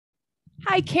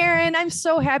Hi, Karen. I'm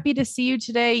so happy to see you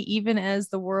today, even as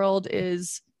the world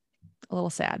is a little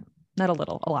sad. Not a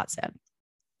little, a lot sad.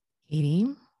 Katie,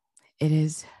 it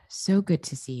is so good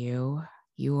to see you.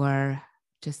 You are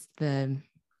just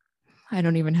I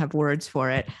don't even have words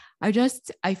for it.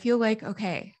 I feel like,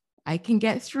 okay, I can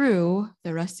get through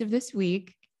the rest of this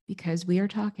week because we are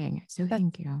talking. So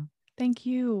thank you. Thank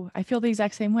you. I feel the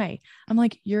exact same way. I'm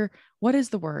like, what is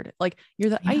the word? Like,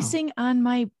 you're the icing on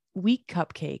my wheat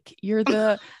cupcake. You're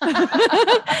the,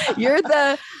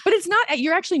 but it's not,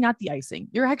 you're actually not the icing.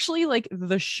 You're actually like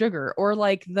the sugar or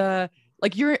like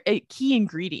you're a key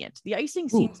ingredient. The icing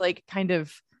seems like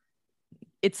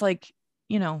it's like,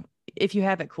 if you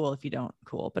have it, cool. If you don't,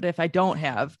 cool. But if I don't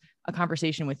have a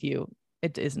conversation with you,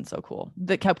 it isn't so cool.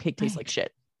 The cupcake tastes like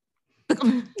shit.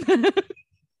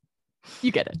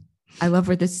 You get it. I love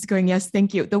where this is going. Yes,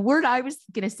 thank you. The word I was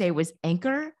going to say was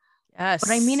anchor. Yes.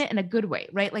 But I mean it in a good way,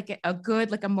 right? Like a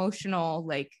good, like emotional,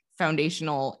 like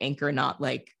foundational anchor, not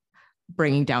like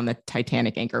bringing down the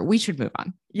Titanic anchor. We should move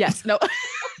on. Yes. No. I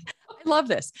love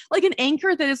this. Like an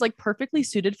anchor that is like perfectly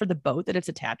suited for the boat that it's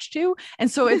attached to.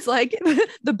 And so it's like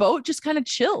the boat just kind of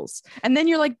chills. And then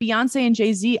you're like Beyonce and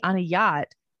Jay-Z on a yacht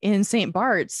in St.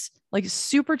 Bart's, like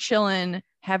super chilling,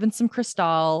 having some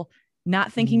Cristal,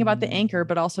 not thinking about the anchor,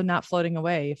 but also not floating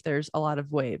away if there's a lot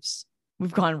of waves.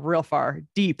 We've gone real far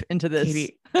deep into this.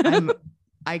 Katie,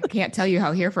 I can't tell you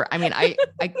how here for. I mean,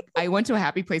 I went to a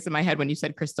happy place in my head when you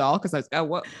said Cristal because I was, oh,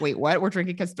 what? Wait, what? We're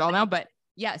drinking Cristal now? But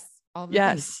yes, all the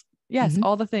things. Yes,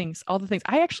 all the things.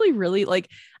 I actually really like,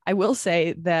 I will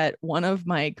say that one of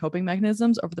my coping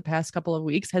mechanisms over the past couple of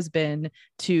weeks has been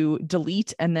to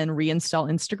delete and then reinstall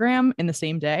Instagram in the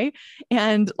same day.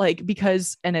 And like,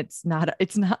 it's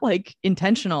not like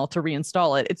intentional to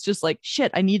reinstall it. It's just like,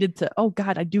 shit, oh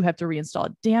God, I do have to reinstall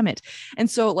it. Damn it. And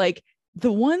so like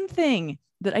the one thing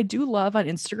that I do love on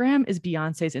Instagram is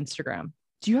Beyonce's Instagram.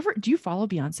 Do you follow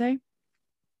Beyonce?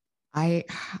 I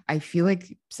feel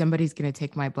like somebody's going to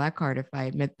take my black card if I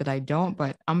admit that I don't,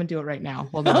 but I'm going to do it right now.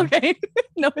 Hold on. Okay.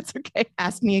 No, it's okay.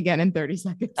 Ask me again in 30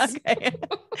 seconds. Okay.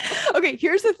 Okay.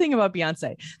 Here's the thing about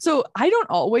Beyonce. So I don't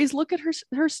always look at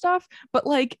her stuff, but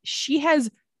like she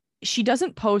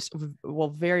doesn't post, well,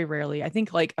 very rarely. I think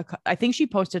I think she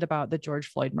posted about the George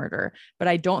Floyd murder, but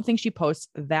I don't think she posts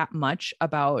that much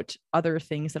about other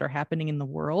things that are happening in the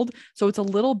world. So it's a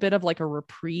little bit of like a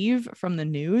reprieve from the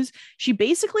news. She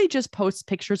basically just posts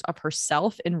pictures of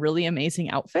herself in really amazing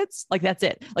outfits. Like that's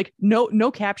it. Like no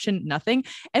caption, nothing.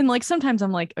 And like sometimes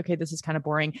I'm like, okay, this is kind of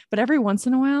boring. But every once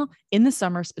in a while, in the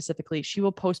summer specifically, she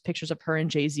will post pictures of her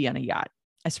and Jay-Z on a yacht.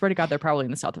 I swear to God, they're probably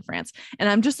in the south of France. And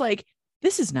I'm just like,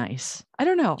 this is nice. I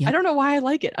don't know. Yep. I don't know why I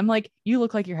like it. I'm like, you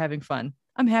look like you're having fun.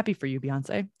 I'm happy for you,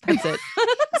 Beyonce. That's it.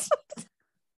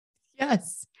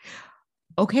 Yes.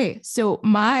 Okay. So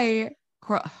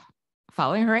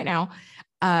following her right now,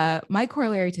 my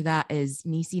corollary to that is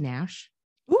Niecy Nash.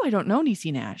 Oh, I don't know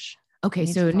Niecy Nash. Okay.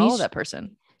 So follow that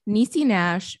person. Niecy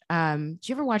Nash. Did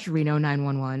you ever watch Reno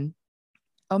 911?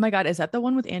 Oh my God. Is that the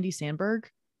one with Andy Samberg?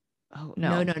 Oh,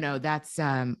 no. That's,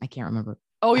 I can't remember.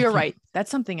 Oh, you're right. That's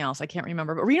something else. I can't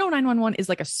remember. But Reno 911 is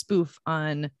like a spoof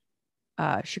on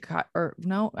Chicago. Or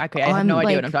no, okay, I have no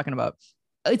idea what I'm talking about.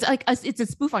 It's like it's a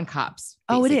spoof on cops.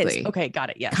 Basically. Oh, it is. Okay, got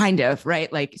it. Yes, kind of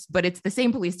right. Like, but it's the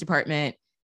same police department.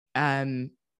 They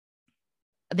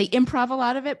improv a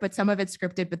lot of it, but some of it's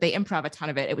scripted. But they improv a ton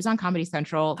of it. It was on Comedy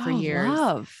Central for years.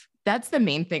 Love. That's the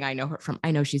main thing I know her from. I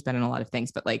know she's been in a lot of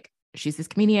things, but like she's this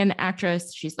comedian,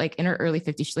 actress. She's like in her early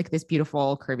 50s. She's like this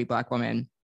beautiful, curvy Black woman.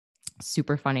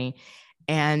 Super funny.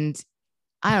 And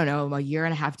I don't know, a year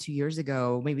and a half, 2 years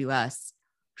ago, maybe less,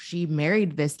 she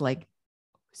married this like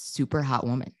super hot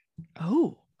woman.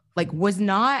 Oh, like was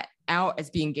not out as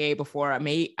being gay before. I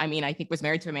think was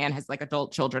married to a man, has like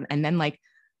adult children, and then like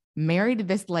married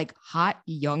this like hot,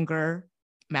 younger,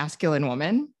 masculine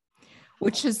woman,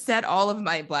 which has set all of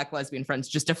my Black lesbian friends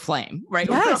just aflame, right?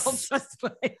 Yes. We're all just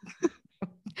like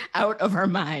out of our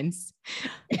minds.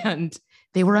 And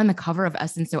they were on the cover of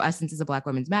Essence. So Essence is a Black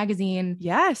women's magazine.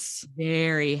 Yes.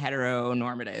 Very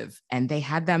heteronormative. And they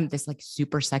had this like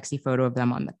super sexy photo of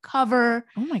them on the cover.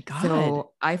 Oh my God.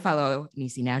 So I follow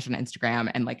Niecy Nash on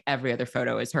Instagram, and like every other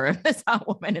photo is her of this hot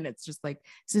woman. And it's just like,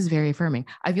 this is very affirming.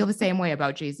 I feel the same way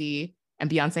about Jay-Z and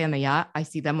Beyonce on the yacht. I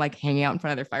see them like hanging out in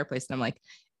front of their fireplace and I'm like,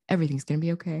 everything's going to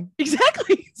be okay.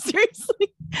 Exactly.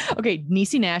 Seriously. Okay.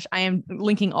 Niecy Nash. I am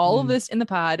linking all of this in the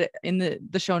pod, in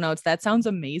the show notes. That sounds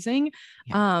amazing.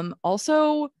 Yeah.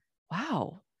 Also,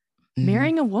 wow.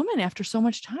 Marrying a woman after so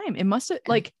much time. It must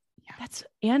have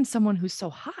and someone who's so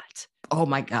hot. Oh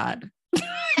my God.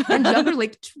 And younger,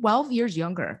 like 12 years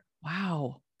younger.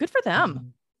 Wow. Good for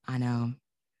them. I know.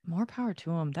 More power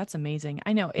to them. That's amazing.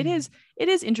 I know it is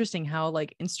interesting how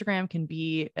like Instagram can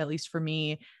be, at least for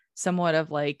me, somewhat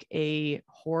of like a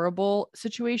horrible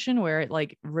situation where it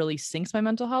like really sinks my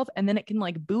mental health. And then it can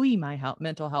like buoy my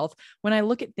mental health when I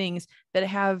look at things that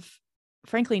have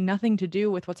frankly nothing to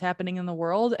do with what's happening in the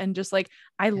world. And just like,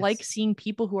 I like seeing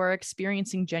people who are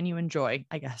experiencing genuine joy,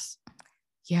 I guess.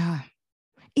 Yeah.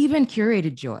 Even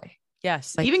curated joy.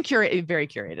 Yes. Like, even very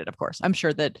curated, of course. I'm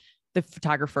sure that the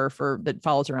photographer that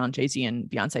follows around Jay-Z and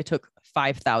Beyonce took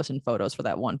 5,000 photos for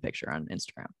that one picture on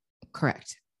Instagram.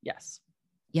 Correct. Yes.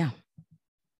 Yeah.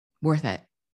 Worth it.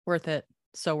 Worth it.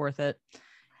 So worth it.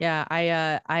 Yeah.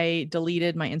 I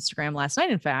deleted my Instagram last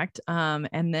night, in fact.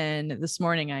 And then this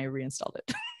morning I reinstalled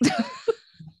it.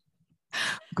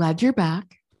 Glad you're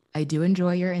back. I do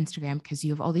enjoy your Instagram because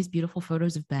you have all these beautiful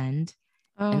photos of Bend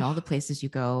and all the places you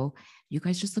go. You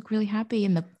guys just look really happy.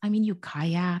 And you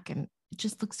kayak and it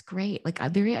just looks great. Like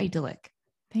very idyllic.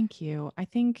 Thank you. I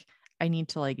think I need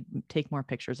to like take more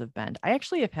pictures of Bend. I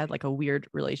actually have had like a weird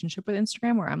relationship with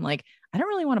Instagram where I'm like, I don't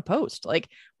really want to post. Like,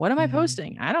 what am I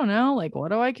posting? I don't know. Like,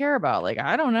 what do I care about? Like,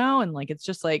 I don't know. And like, it's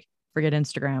just like, forget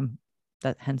Instagram.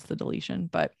 Hence the deletion.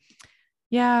 But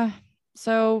yeah.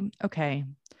 So, okay.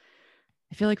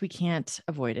 I feel like we can't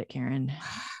avoid it, Karen.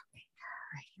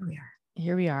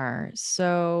 Here we are.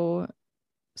 So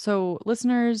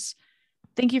listeners,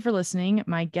 thank you for listening.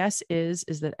 My guess is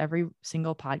that every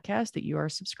single podcast that you are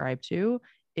subscribed to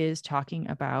is talking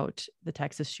about the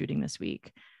Texas shooting this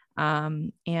week.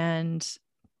 And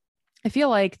I feel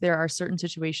like there are certain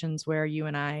situations where you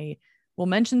and I will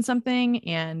mention something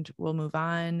and we'll move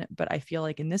on. But I feel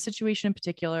like in this situation in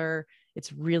particular,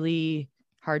 it's really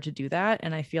hard to do that.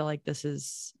 And I feel like this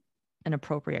is an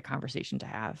appropriate conversation to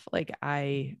have. Like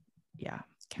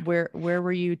where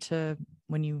were you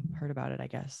when you heard about it, I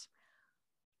guess?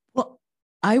 Well,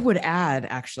 I would add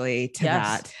actually to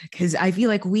that, because I feel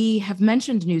like we have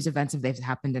mentioned news events if they've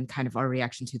happened and kind of our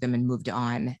reaction to them and moved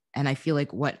on. And I feel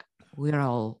like what we're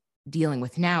all dealing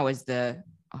with now is oh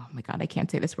my God, I can't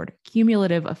say this word,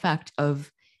 cumulative effect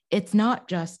of it's not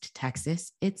just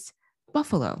Texas, it's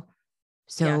Buffalo.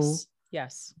 So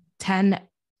yes. 10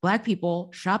 Black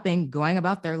people shopping, going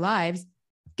about their lives,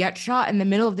 get shot in the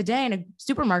middle of the day in a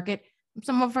supermarket,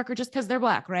 some motherfucker just because they're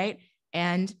Black, right?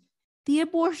 And the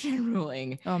abortion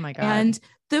ruling. Oh my God. And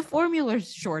the formula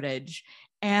shortage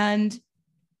and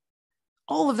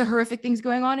all of the horrific things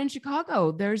going on in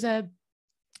Chicago. There's a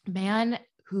man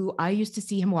who I used to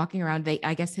see him walking around.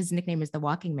 I guess his nickname is the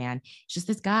Walking Man. It's just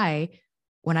this guy.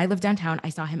 When I lived downtown, I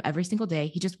saw him every single day.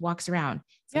 He just walks around.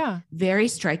 It's like very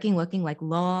striking looking, like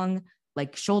long,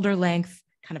 like shoulder length,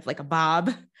 kind of like a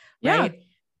bob. Right?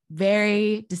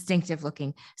 Very distinctive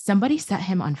looking. Somebody set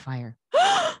him on fire.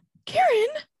 Karen.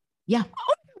 Yeah.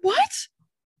 Oh, what?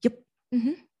 Yep.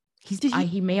 Mm-hmm.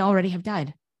 He may already have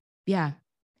died. Yeah.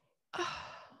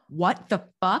 What the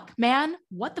fuck, man?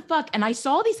 What the fuck? And I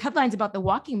saw these headlines about the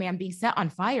Walking Man being set on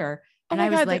fire. And I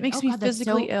was like, that makes me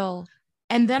physically ill.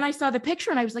 And then I saw the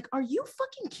picture and I was like, are you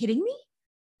fucking kidding me?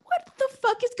 What the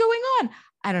fuck is going on?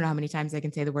 I don't know how many times I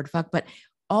can say the word fuck, but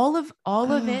all of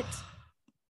it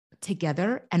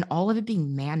together and all of it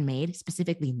being man-made,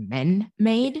 specifically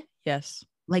men-made. Yes.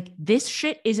 Like this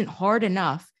shit isn't hard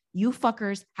enough. You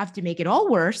fuckers have to make it all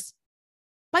worse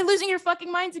by losing your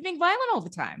fucking minds and being violent all the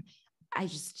time. I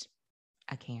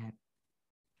can't.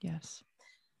 Yes.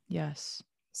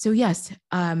 So yes,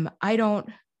 to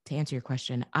answer your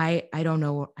question, I don't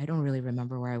know. I don't really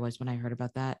remember where I was when I heard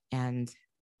about that. And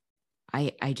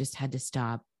I just had to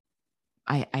stop.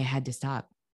 I had to stop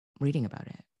reading about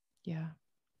it.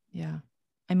 Yeah.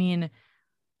 I mean,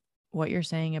 what you're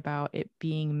saying about it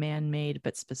being man-made,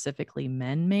 but specifically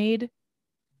men-made,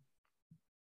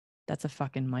 that's a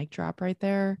fucking mic drop right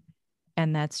there.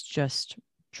 And that's just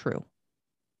true.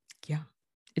 Yeah.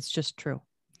 It's just true.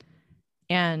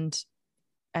 And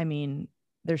I mean,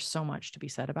 there's so much to be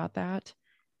said about that.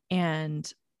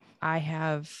 And I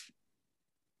have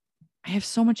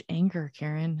so much anger,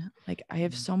 Karen. Like I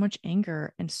have so much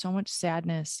anger and so much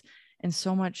sadness and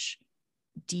so much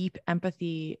deep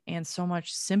empathy and so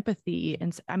much sympathy.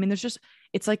 And I mean,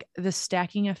 it's like the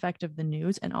stacking effect of the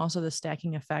news and also the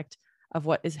stacking effect of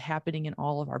what is happening in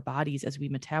all of our bodies as we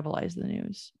metabolize the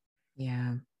news.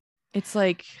 Yeah. It's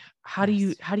like, how do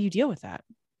you deal with that?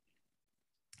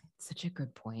 Such a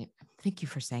good point. Thank you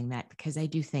for saying that, because I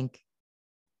do think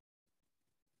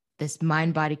this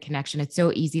mind-body connection, it's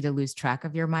so easy to lose track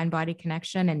of your mind-body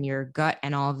connection and your gut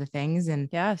and all of the things. And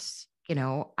yes,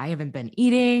 I haven't been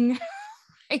eating.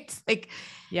 It's like,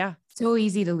 yeah, so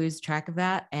easy to lose track of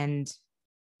that. And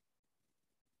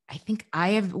I think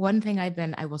I have one thing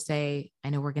I will say, I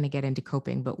know we're going to get into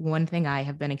coping, but one thing I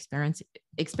have been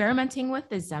experimenting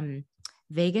with is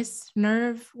vagus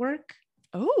nerve work.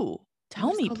 Oh,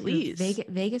 tell me, Called please.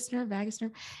 vagus nerve.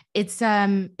 It's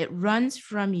it runs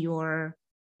from your,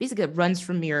 basically it runs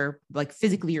from your, like,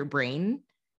 physically your brain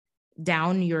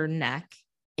down your neck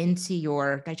into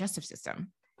your digestive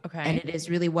system. And Okay. it is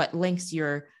really what links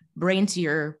your brain to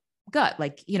your gut.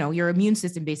 Like, your immune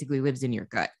system basically lives in your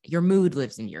gut. Your mood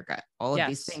lives in your gut, all of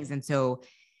these Yes. things. And so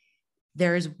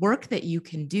there's work that you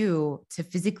can do to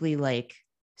physically, like,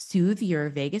 soothe your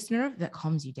vagus nerve that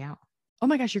calms you down. Oh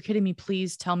my gosh, you're kidding me.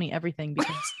 Please tell me everything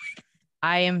because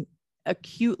I am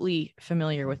acutely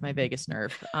familiar with my vagus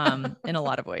nerve in a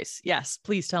lot of ways. Yes,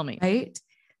 please tell me. Right?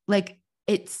 Like,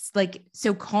 it's like,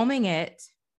 so calming it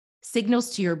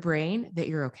signals to your brain that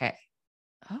you're okay.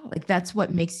 Oh, Like, that's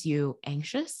what makes you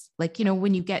anxious. Like,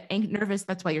 when you get nervous,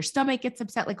 that's why your stomach gets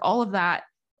upset. Like, all of that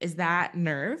is that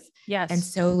nerve. And yes.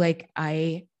 so, like,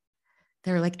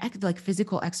 there are like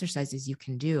physical exercises you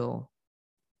can do.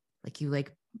 Like, you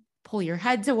like pull your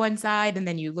head to one side and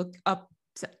then you look up.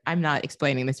 I'm not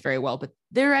explaining this very well, but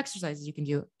there are exercises you can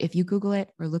do. If you Google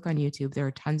it or look on YouTube, there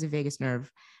are tons of vagus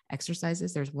nerve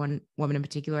exercises. There's one woman in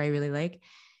particular I really like.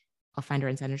 I'll find her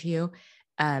and send her to you.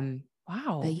 But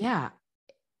Wow. yeah,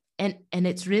 and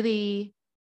it's really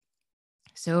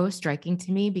so striking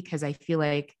to me because I feel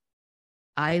like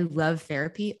I love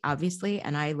therapy, obviously,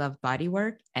 and I love body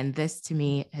work. And this to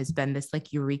me has been this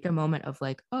like eureka moment of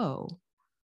like, oh,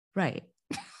 right.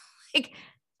 Like,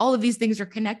 all of these things are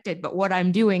connected, but what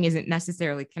I'm doing isn't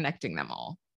necessarily connecting them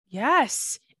all.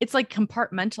 Yes. It's like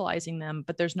compartmentalizing them,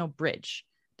 but there's no bridge.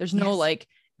 There's no Yes. like,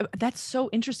 that's so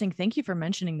interesting. Thank you for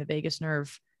mentioning the vagus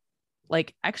nerve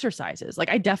like exercises. Like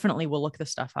I definitely will look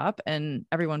this stuff up and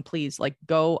everyone please like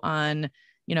go on,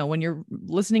 when you're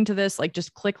listening to this, like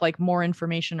just click like more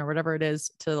information or whatever it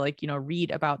is to like,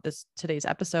 read about this today's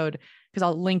episode. Cause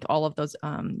I'll link all of those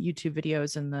YouTube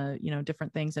videos and the,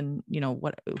 different things and,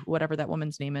 whatever that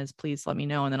woman's name is, please let me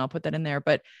know. And then I'll put that in there.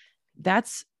 But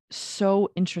that's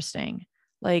so interesting.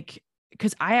 Like,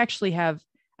 cause I actually have,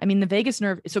 I mean, the vagus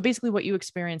nerve. So basically what you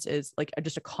experience is like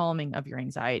just a calming of your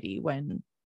anxiety when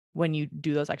you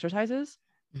do those exercises.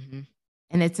 Mm-hmm.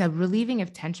 And it's a relieving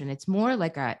of tension. It's more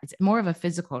of a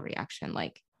physical reaction.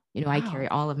 Like, I carry Wow.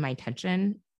 all of my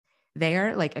tension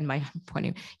there, like in my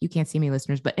pointing, you can't see me,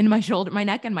 listeners, but in my shoulder, my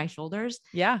neck and my shoulders.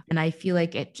 Yeah. And I feel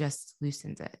like it just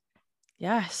loosens it.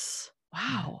 Yes. Yeah.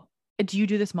 Wow. Do you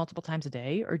do this multiple times a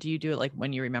day or do you do it like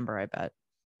when you remember? I bet.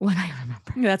 When I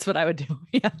remember. That's what I would do.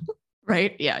 Yeah.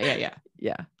 Right. Yeah. Yeah. Yeah.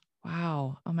 Yeah.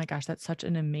 Wow. Oh my gosh. That's such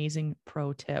an amazing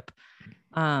pro tip.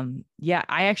 Yeah,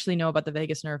 I actually know about the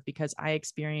vagus nerve because I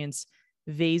experience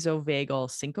vasovagal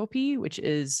syncope, which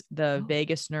is the Oh.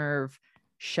 vagus nerve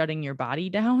shutting your body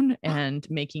down and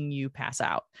making you pass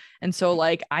out. And so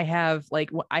like I have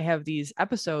these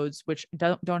episodes which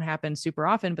don't happen super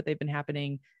often, but they've been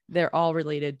happening. They're all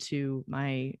related to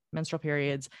my menstrual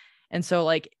periods. And so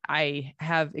like I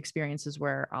have experiences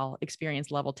where I'll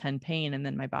experience level 10 pain and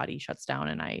then my body shuts down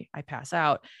and I pass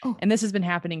out. Oh. And this has been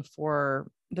happening for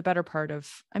the better part of,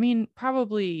 I mean,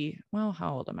 probably, well,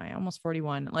 how old am I? Almost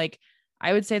 41. Like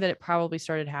I would say that it probably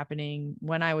started happening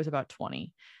when I was about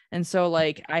 20. And so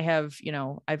like I have,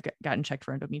 I've gotten checked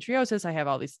for endometriosis. I have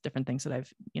all these different things that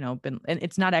I've, been, and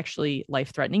it's not actually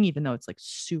life threatening, even though it's like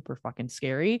super fucking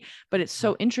scary, but it's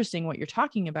so interesting what you're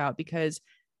talking about because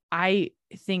I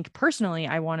think personally,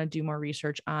 I want to do more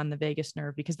research on the vagus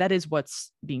nerve because that is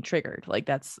what's being triggered. Like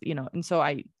that's, and so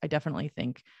I definitely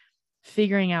think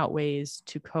figuring out ways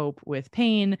to cope with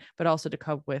pain, but also to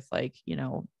cope with like,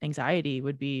 anxiety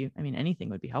would be, I mean, anything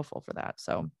would be helpful for that.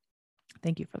 So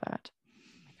thank you for that. Oh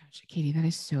my gosh, Katie, that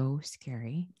is so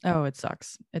scary. Oh, it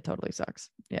sucks. It totally sucks.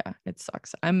 Yeah, it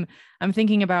sucks. I'm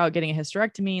thinking about getting a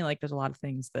hysterectomy. Like there's a lot of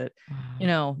things that,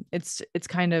 it's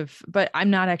kind of, but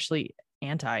I'm not actually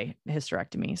anti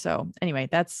hysterectomy. So anyway,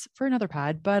 that's for another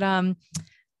pod.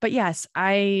 But yes,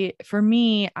 for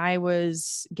me, I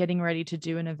was getting ready to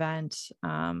do an event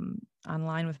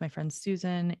online with my friend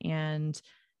Susan, and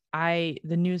the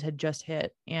news had just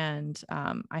hit, and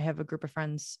I have a group of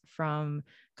friends from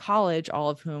college, all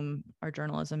of whom are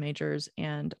journalism majors,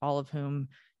 and all of whom,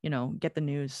 get the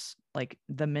news like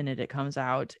the minute it comes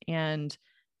out. And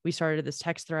we started this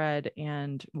text thread,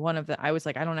 and I was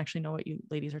like, I don't actually know what you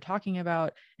ladies are talking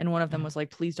about. And one of them was like,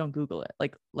 please don't Google it.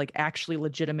 Like actually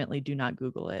legitimately do not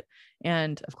Google it.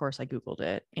 And of course I Googled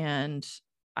it, and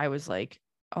I was like,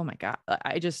 oh my God,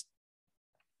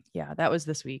 yeah, that was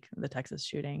this week, the Texas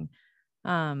shooting.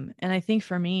 And I think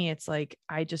for me, it's like,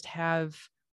 I just have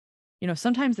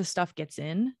sometimes the stuff gets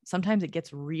in, sometimes it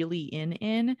gets really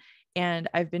in. And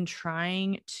I've been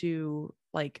trying to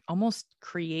like almost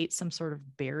create some sort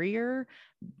of barrier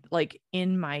like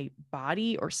in my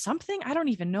body or something. I don't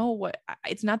even know what.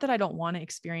 It's not that I don't want to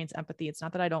experience empathy. It's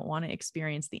not that I don't want to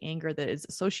experience the anger that is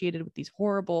associated with these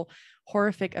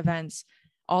horrific events,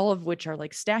 all of which are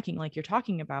like stacking, like you're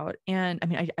talking about. And I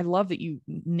mean, I love that you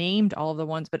named all of the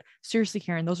ones, but seriously,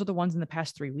 Karen, those are the ones in the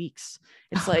past 3 weeks.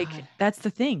 It's like, that's the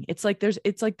thing. It's like,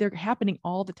 they're happening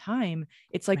all the time.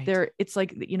 It's like, it's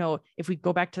like, if we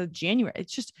go back to January,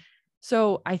 it's just,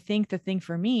 so I think the thing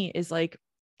for me is like,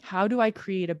 how do I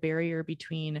create a barrier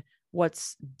between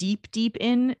what's deep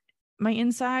in my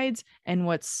insides and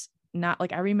what's not?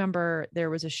 Like, I remember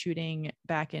there was a shooting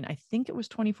back in, I think it was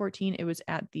 2014. It was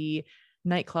at the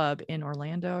nightclub in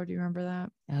Orlando. Do you remember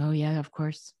that? Oh yeah, of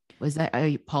course. Was that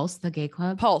Pulse, the gay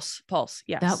club? Pulse.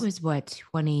 Yes. That was what,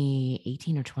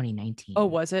 2018 or 2019? Oh,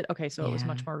 was it? Okay. So it was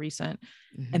much more recent.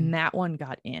 And that one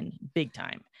got in big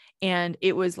time. And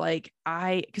it was like,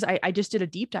 because I just did a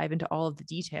deep dive into all of the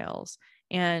details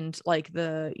and like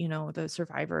the, the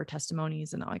survivor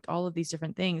testimonies and like all of these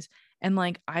different things. And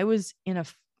like, I was in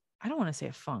I don't want to say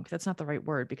a funk. That's not the right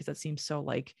word because that seems so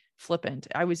like flippant.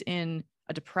 I was in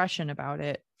a depression about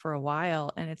it for a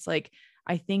while. And it's like,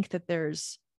 I think that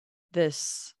there's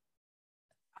this,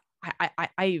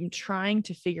 I'm trying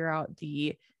to figure out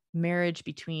the marriage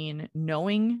between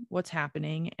knowing what's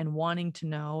happening and wanting to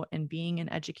know and being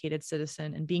an educated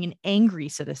citizen and being an angry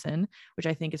citizen, which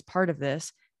I think is part of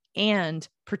this, and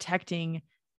protecting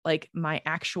like my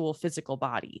actual physical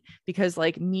body, because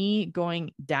like me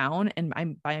going down, and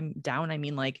I'm down, I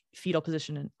mean like fetal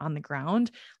position on the ground,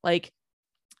 like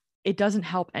it doesn't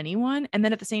help anyone. And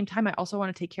then at the same time, I also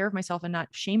want to take care of myself and not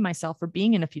shame myself for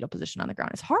being in a fetal position on the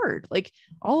ground. It's hard. Like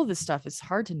all of this stuff is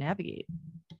hard to navigate.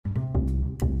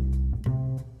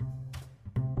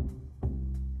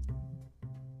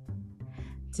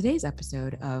 Today's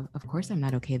episode of Course I'm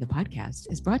Not Okay, the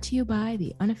podcast, is brought to you by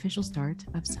the unofficial start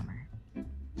of summer.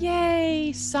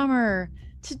 Yay, summer.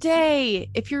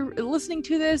 Today, if you're listening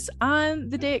to this on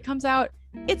the day it comes out,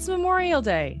 it's Memorial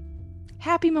Day.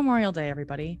 Happy Memorial Day,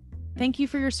 everybody. Thank you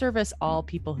for your service, all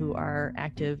people who are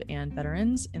active and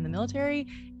veterans in the military.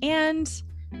 And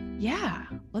yeah,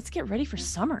 let's get ready for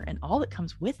summer and all that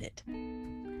comes with it.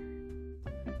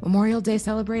 Memorial Day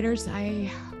celebrators, I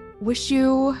wish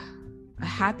you a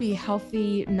happy,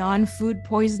 healthy, non-food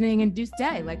poisoning induced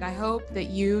day. Like, I hope that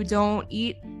you don't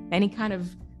eat any kind of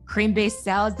cream-based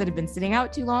salads that have been sitting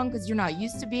out too long because you're not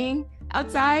used to being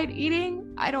outside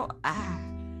eating.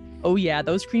 Oh yeah,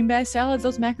 those cream-based salads,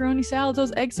 those macaroni salads,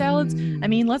 those egg salads. I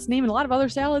mean, let's name a lot of other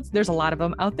salads. There's a lot of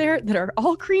them out there that are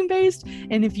all cream-based.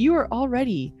 And if you are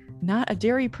already not a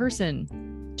dairy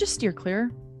person, just steer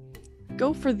clear.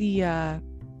 Go for the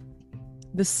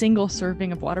single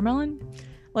serving of watermelon.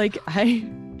 Like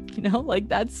like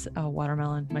that's a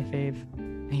watermelon, my fave.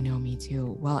 I know, me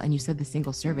too. Well, and you said the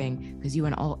single serving because you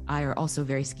and I are also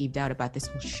very skeeved out about this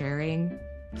whole sharing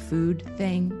food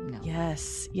thing. No.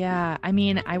 Yes. Yeah. I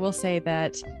mean, I will say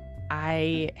that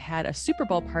I had a Super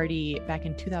Bowl party back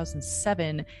in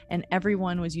 2007 and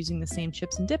everyone was using the same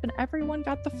chips and dip and everyone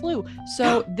got the flu.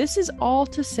 So this is all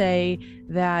to say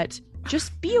that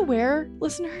just be aware,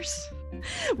 listeners.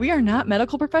 We are not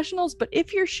medical professionals, but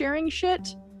if you're sharing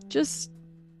shit, just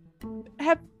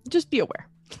be aware.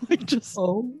 Like that's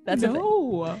a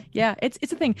thing. Yeah,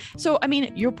 it's a thing. So I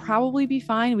mean, you'll probably be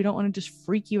fine. We don't want to just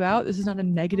freak you out. This is not a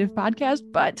negative podcast,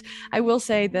 but I will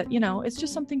say that it's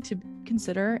just something to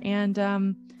consider.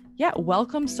 And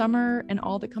welcome summer and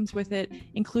all that comes with it,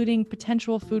 including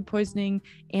potential food poisoning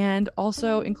and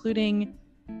also including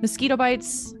mosquito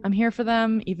bites. I'm here for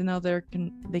them, even though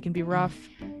they can be rough.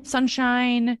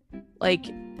 Sunshine,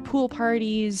 like pool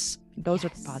parties, those are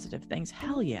positive things.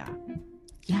 Hell yeah.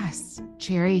 Yes.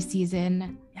 Cherry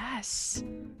season. Yes.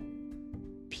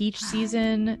 Peach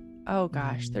season. Oh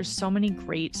gosh, there's so many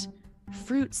great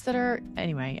fruits that are,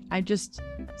 anyway,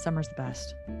 summer's the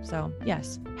best. So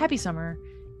yes, happy summer.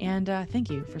 And thank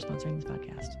you for sponsoring this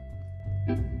podcast.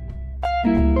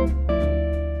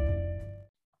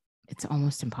 It's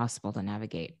almost impossible to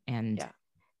navigate. And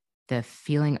the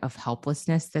feeling of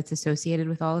helplessness that's associated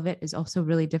with all of it is also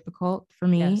really difficult for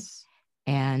me. Yes.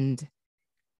 And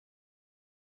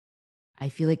I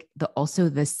feel like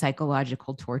the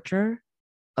psychological torture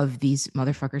of these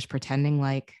motherfuckers pretending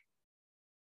like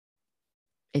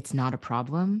it's not a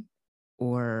problem,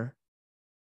 or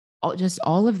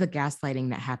all of the gaslighting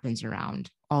that happens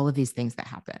around all of these things that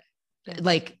happen. Yes.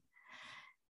 Like,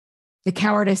 the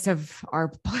cowardice of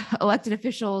our elected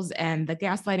officials and the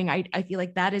gaslighting. I feel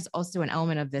like that is also an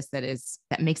element of this that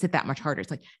makes it that much harder. It's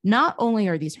like, not only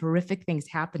are these horrific things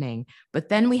happening, but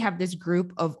then we have this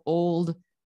group of old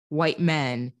white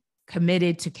men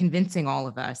committed to convincing all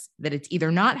of us that it's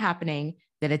either not happening,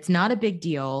 that it's not a big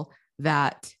deal,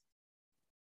 that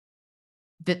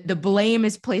the blame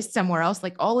is placed somewhere else.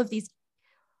 Like all of these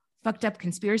fucked up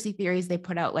conspiracy theories they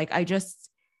put out. Like, I just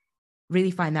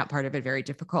really find that part of it very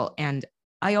difficult. And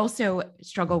I also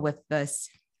struggle with this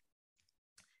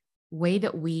way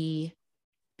that we,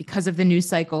 because of the news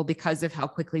cycle, because of how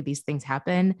quickly these things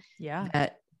happen,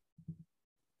 that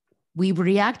we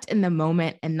react in the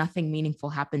moment and nothing meaningful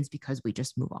happens because we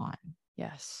just move on.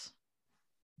 Yes,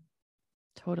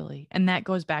 totally. And that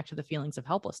goes back to the feelings of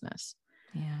helplessness.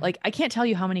 Yeah. Like, I can't tell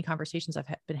you how many conversations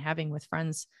I've been having with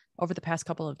friends over the past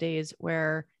couple of days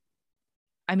where,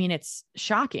 I mean, it's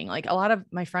shocking. Like, a lot of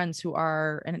my friends who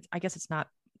are, and I guess it's not,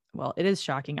 well, it is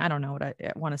shocking. I don't know what I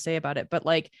want to say about it, but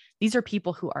like, these are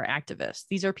people who are activists.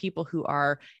 These are people who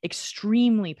are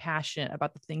extremely passionate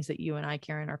about the things that you and I,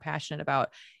 Karen, are passionate about.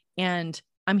 And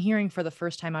I'm hearing for the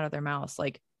first time out of their mouths,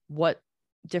 like, what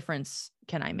difference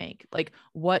can I make? Like,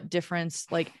 what difference,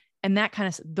 like, and that kind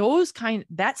of,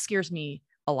 that scares me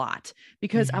a lot,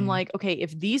 because I'm like, okay,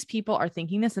 if these people are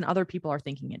thinking this, then other people are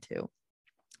thinking it too.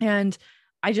 And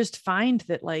I just find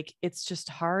that, like, it's just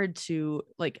hard to,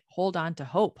 like, hold on to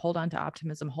hope, hold on to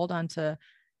optimism, hold on to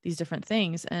these different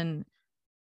things. And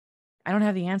I don't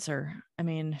have the answer. I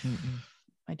mean,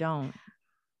 I don't.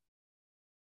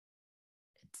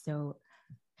 So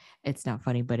it's not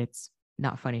funny, but it's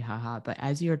not funny. Haha. But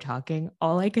as you were talking,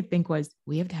 all I could think was,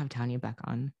 we have to have Tanya back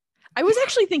on. I was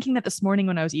actually thinking that this morning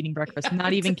when I was eating breakfast,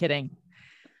 not even kidding.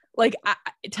 Like,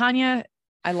 Tanya,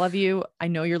 I love you. I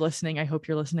know you're listening. I hope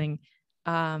you're listening.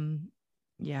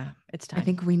 Yeah, it's time. I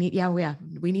think we need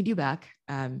you back.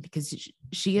 Because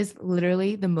she is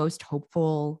literally the most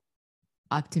hopeful,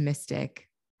 optimistic,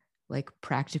 like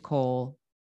practically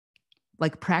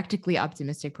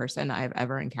optimistic person I've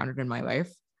ever encountered in my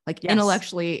life. Like,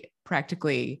 intellectually,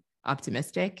 practically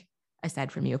optimistic,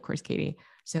 aside from you, of course, Katie.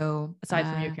 So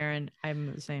aside from you, Karen,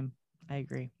 I'm the same. I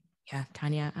agree. Yeah,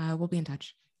 Tanya, we'll be in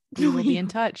touch. We will be in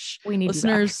touch. We need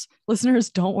listeners,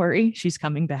 don't worry. She's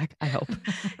coming back, I hope.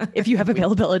 If you have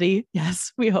availability,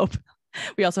 yes, we hope.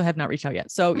 We also have not reached out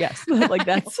yet. So yes, like,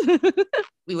 that's.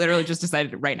 We literally just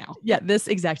decided right now. Yeah, this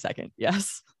exact second.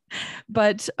 Yes.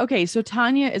 But okay, so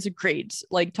Tanya is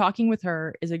like, talking with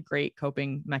her is a great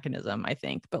coping mechanism, I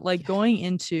think. But like, going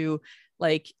into,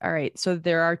 like, all right, so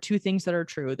there are two things that are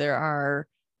true. There are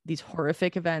these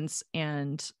horrific events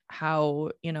and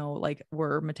how, like,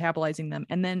 we're metabolizing them.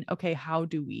 And then, okay, how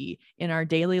do we in our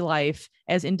daily life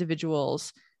as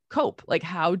individuals cope? Like,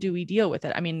 how do we deal with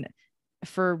it? I mean,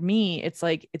 for me, it's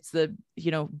like, it's the,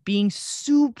 being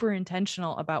super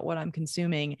intentional about what I'm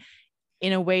consuming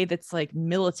in a way that's like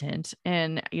militant.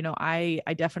 And, I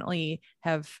definitely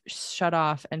have shut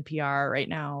off NPR right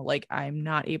now. Like, I'm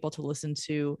not able to listen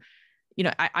to,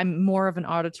 I'm more of an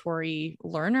auditory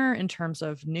learner in terms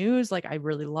of news. Like, I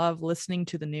really love listening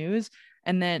to the news.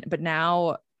 But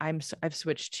now I've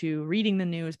switched to reading the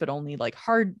news, but only like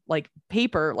hard, like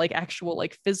paper, like actual,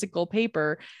 like physical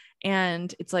paper.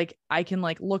 And it's like, I can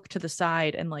like look to the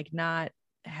side and like not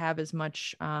have as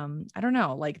much, I don't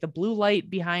know, like the blue light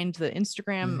behind the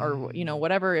Instagram or,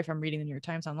 whatever, if I'm reading the New York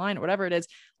Times online or whatever it is.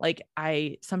 Like,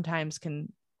 I sometimes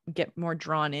can get more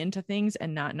drawn into things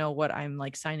and not know what I'm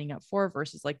like signing up for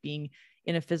versus like being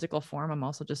in a physical form. I'm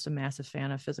also just a massive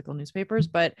fan of physical newspapers.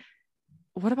 But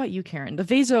what about you, Karen? The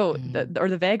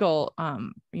the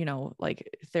vagal,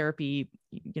 like therapy,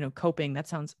 coping, that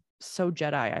sounds so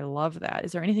Jedi. I love that.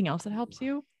 Is there anything else that helps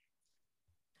you?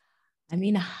 I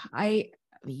mean,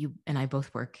 you and I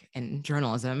both work in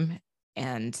journalism,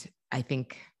 and I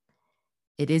think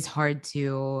it is hard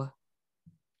to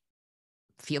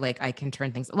feel like I can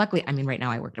turn things. Luckily, I mean, right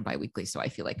now I work a bi-weekly, so I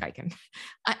feel like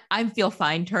I feel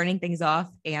fine turning things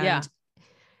off. And,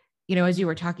 as you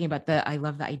were talking about I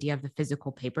love the idea of the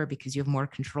physical paper because you have more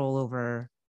control over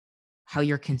how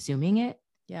you're consuming it.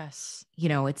 Yes.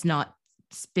 It's not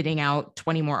spitting out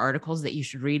 20 more articles that you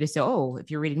should read. So, if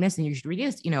you're reading this and you should read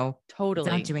this, totally.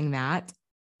 It's not doing that.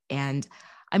 And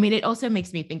I mean, it also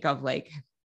makes me think of like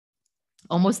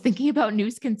almost thinking about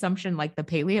news consumption, like the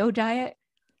paleo diet.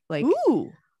 Like,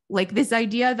 ooh, like this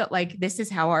idea that like, this is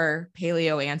how our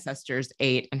paleo ancestors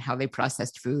ate and how they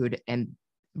processed food, and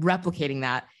replicating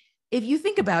that. If you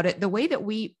think about it, the way that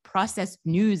we processed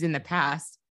news in the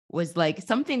past was like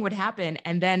something would happen,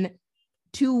 and then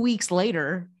 2 weeks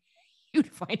later, you to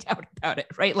find out about it,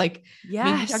 right? Like, I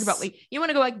mean, you talk about like, you want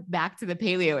to go like back to the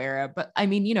paleo era, but I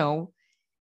mean,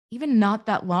 even not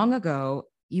that long ago,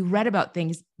 you read about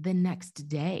things the next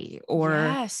day or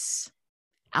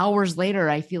hours later.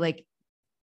 I feel like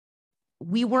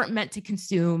we weren't meant to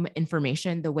consume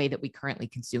information the way that we currently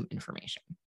consume information.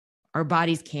 Our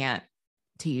bodies can't,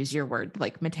 to use your word,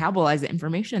 like metabolize the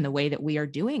information the way that we are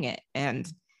doing it.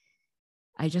 And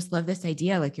I just love this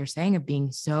idea, like you're saying, of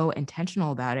being so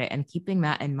intentional about it and keeping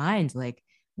that in mind. Like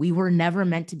we were never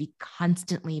meant to be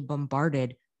constantly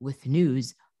bombarded with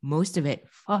news, most of it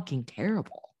fucking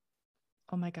terrible.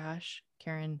 Oh my gosh,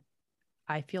 Karen,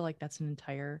 I feel like that's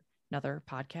another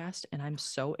podcast. And I'm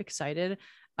so excited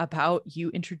about you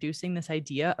introducing this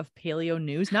idea of paleo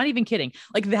news. Not even kidding.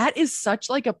 Like that is such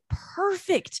like a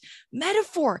perfect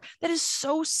metaphor. That is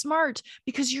so smart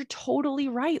because you're totally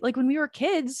right. Like when we were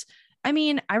kids, I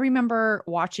mean, I remember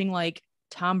watching like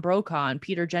Tom Brokaw and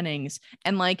Peter Jennings,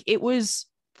 and like it was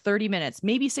 30 minutes,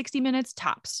 maybe 60 minutes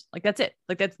tops. Like that's it.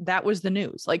 Like that was the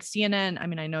news. Like CNN. I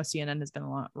mean, I know CNN has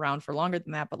been around for longer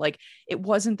than that, but like it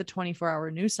wasn't the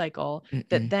 24-hour news cycle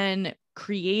that then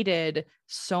created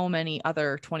so many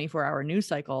other 24-hour news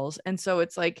cycles. And so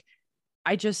it's like,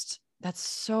 that's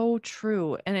so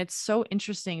true. And it's so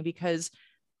interesting because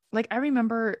like, I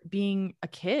remember being a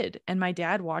kid and my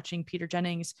dad watching Peter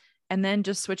Jennings and then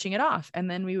just switching it off. And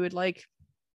then we would like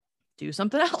do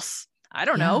something else. I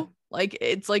don't know. Like,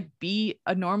 it's like be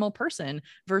a normal person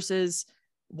versus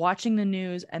watching the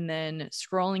news and then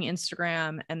scrolling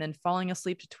Instagram and then falling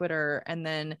asleep to Twitter and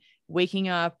then waking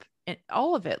up and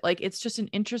all of it. Like, it's just an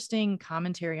interesting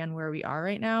commentary on where we are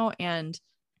right now. And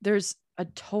there's a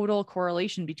total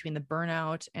correlation between the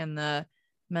burnout and the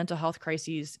mental health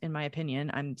crises, in my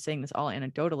opinion. I'm saying this all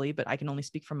anecdotally, but I can only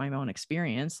speak from my own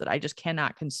experience that I just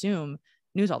cannot consume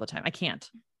news all the time. I can't.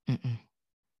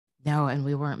 No, and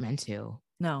we weren't meant to.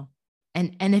 No.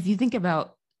 And if you think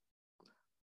about,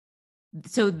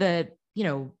 so the,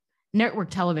 network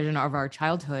television of our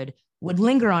childhood would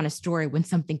linger on a story when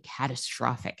something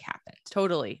catastrophic happened.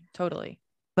 Totally.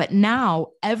 But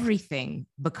now everything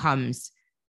becomes,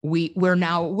 we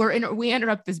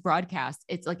interrupt this broadcast.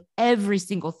 It's like every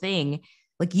single thing,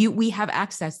 like we have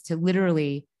access to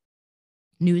literally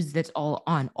news that's all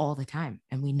on all the time.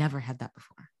 And we never had that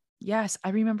before. Yes. I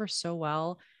remember so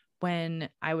well when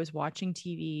I was watching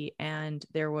TV and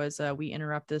there was we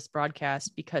interrupt this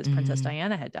broadcast because Princess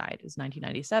Diana had died. It was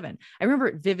 1997. I remember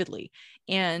it vividly.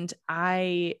 And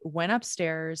I went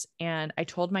upstairs and I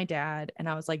told my dad, and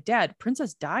I was like, Dad,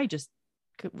 Princess Di just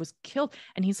was killed.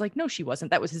 And he's like, no, she wasn't.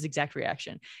 That was his exact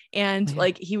reaction. And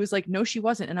like, he was like, no, she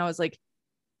wasn't. And I was like,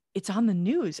 it's on the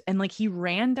news. And like, he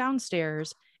ran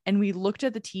downstairs and we looked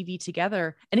at the TV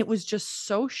together, and it was just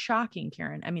so shocking,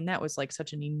 Karen. I mean, that was like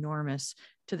such an enormous,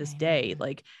 to this day,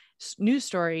 like news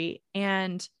story.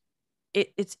 And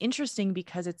it's interesting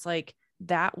because it's like,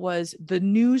 that was the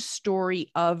news story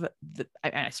of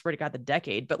I swear to God, the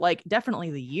decade, but like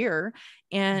definitely the year.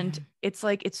 And it's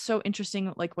like, it's so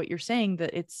interesting, like what you're saying,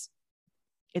 that it's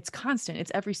constant.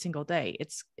 It's every single day.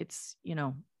 It's,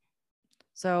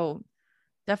 so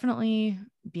definitely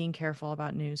being careful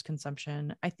about news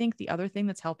consumption. I think the other thing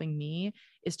that's helping me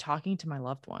is talking to my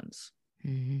loved ones.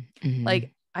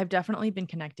 Like, I've definitely been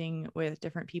connecting with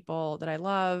different people that I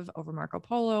love over Marco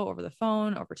Polo, over the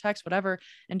phone, over text, whatever.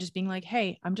 And just being like,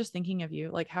 hey, I'm just thinking of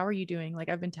you. Like, how are you doing? Like,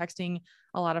 I've been texting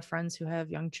a lot of friends who have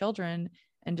young children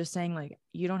and just saying like,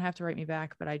 you don't have to write me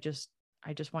back, but I just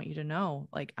want you to know,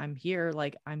 like, I'm here.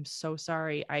 Like, I'm so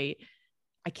sorry. I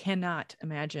cannot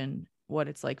imagine what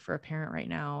it's like for a parent right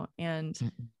now. And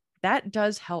that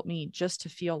does help me just to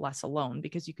feel less alone,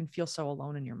 because you can feel so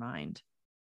alone in your mind.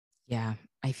 Yeah.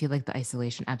 I feel like the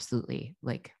isolation, absolutely.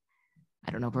 Like,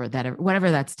 I don't know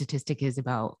whatever that statistic is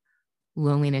about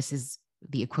loneliness is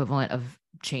the equivalent of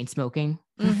chain smoking.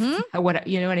 What,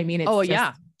 you know what I mean? It's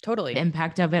yeah, totally. The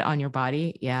impact of it on your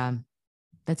body. Yeah.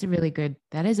 That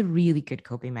is a really good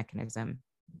coping mechanism.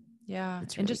 Yeah.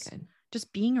 It's really good.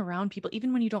 Just being around people,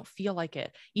 even when you don't feel like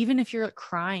it, even if you're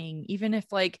crying, even if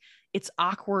like it's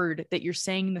awkward that you're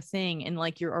saying the thing and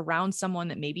like you're around someone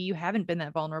that maybe you haven't been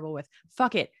that vulnerable with,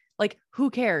 fuck it. Like, who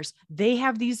cares? They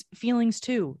have these feelings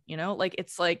too, like,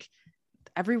 it's like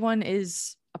everyone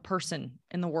is a person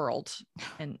in the world.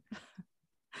 And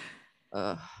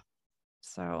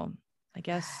so I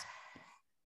guess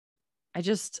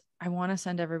I want to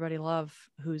send everybody love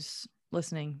who's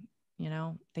listening.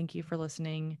 Thank you for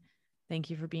listening.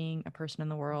 Thank you for being a person in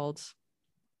the world.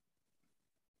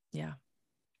 Yeah.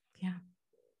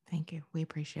 Thank you. We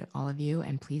appreciate all of you.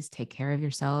 And please take care of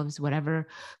yourselves, whatever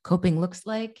coping looks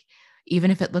like,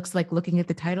 even if it looks like looking at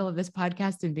the title of this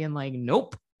podcast and being like,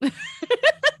 nope,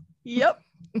 Yep.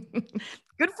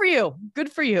 Good for you.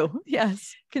 Good for you.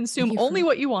 Yes. Consume only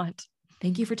what you want.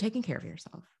 Thank you for taking care of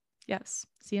yourself. Yes.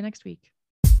 See you next week.